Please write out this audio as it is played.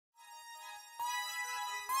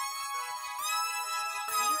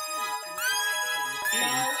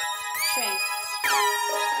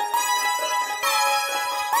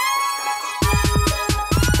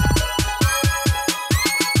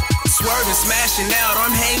lashing out,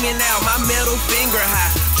 I'm hanging out, my middle finger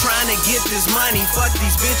high. Trying to get this money, fuck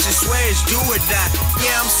these bitches, swear it's do or die.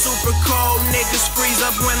 Yeah, I'm super cold, niggas freeze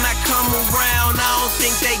up when I come around. I don't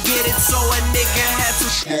think they get it, so a nigga had to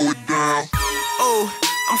slow it down. Oh,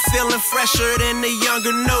 I'm feeling fresher than the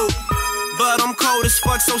younger Nuke, but I'm cold as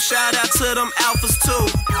fuck, so shout out to them alphas too.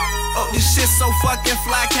 Oh, this shit so fucking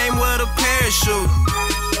fly, came with a parachute.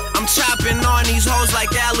 I'm chopping on these hoes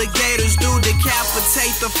like alligators do.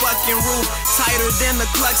 Decapitate the fucking roof, tighter than the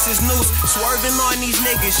Clux's noose. Swerving on these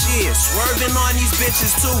niggas, shit, swerving on these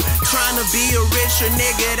bitches too. Trying to be a richer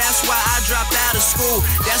nigga, that's why I dropped out of school.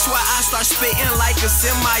 That's why I start spitting like a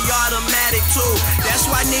semi-automatic too. That's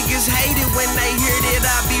why niggas hate it when they hear that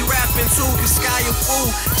I be rapping too. Cause Sky a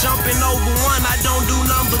fool, jumping over one, I don't do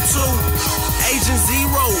number two. Agent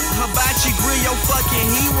Zero, Hibachi Grill, your fucking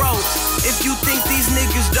hero. If you think these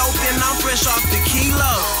niggas dope, then I'm fresh off the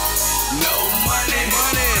kilo. No money,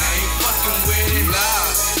 I ain't fucking with it.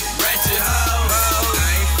 Nah, ratchet hoes, I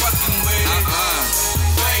ain't fucking with it.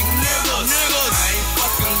 Fake niggas, I ain't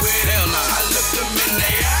fucking with it. Hell nah. I look them in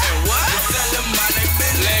they eye and what? Tell them my name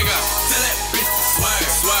been leg up. Tell that bitch to swerve,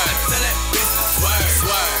 swerve. Tell that bitch to swerve,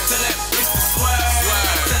 swerve. Tell that bitch to swerve,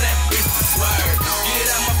 swerve. Tell that bitch to swerve. Get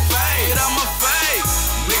out my face, get out my face.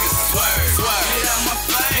 Niggas swerve, swerve. Get out my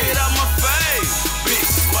face, get out my face.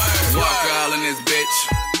 Bitch swerve, swerve. Walk all in this bitch.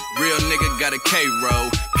 Real nigga got a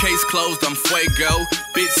K-roll. Case closed, I'm fuego.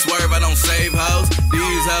 Bitch swerve, I don't save hoes.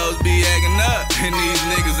 These hoes be acting up, and these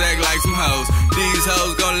niggas act like some hoes. These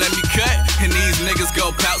hoes gon' let me cut, and these niggas go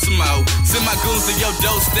pout some more. Send my goons to your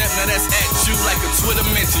doorstep, now that's at you like a Twitter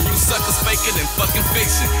mention. You suckers faker than fucking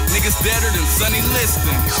fiction. Niggas deader than Sonny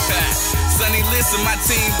Liston. Sonny Liston, my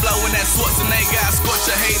team blowing that Schwarzenegger. I scorch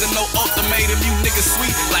a hater, no ultimatum. You niggas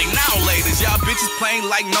sweet like now laters. Y'all bitches plain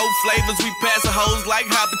like no flavors. We pass a hoes like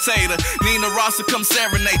hot potato. Nina Ross will come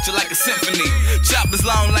serenade you like a symphony. Choppers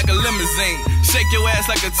long like a limousine. Shake your ass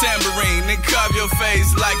like a tambourine. Then carve your face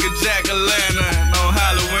like a jack-o'-lantern on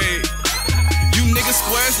Halloween. You niggas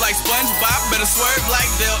squares like SpongeBob. Better swerve like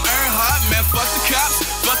Dale Earnhardt. Man, fuck the cops,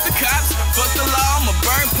 fuck the cops, fuck the law, I'ma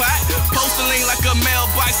burn pot. Postal lean like a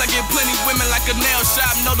mailbox. I get plenty women like a nail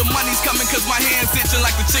shop. Know the money's coming cause my hands itching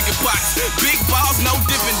like the chicken pox. Big balls, no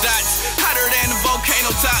dipping dots. Hotter than the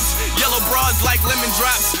volcano tops. Yellow broads like lemon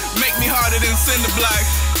drops. Make me harder than cinder block.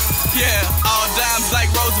 Yeah, all dimes like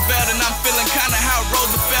Roosevelt, and I'm feeling kinda how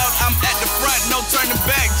Roosevelt. I'm at the front, no turning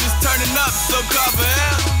back, just turning up, so cover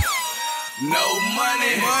hell. No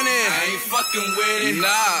money, I ain't fucking with it.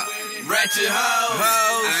 Nah, ratchet hoes,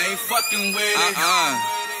 I ain't fucking with it.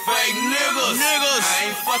 Fake niggas, I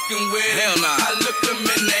ain't fucking with it. Hell nah. I look them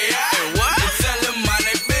in they eye and what? Tell them my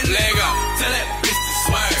name been leg up.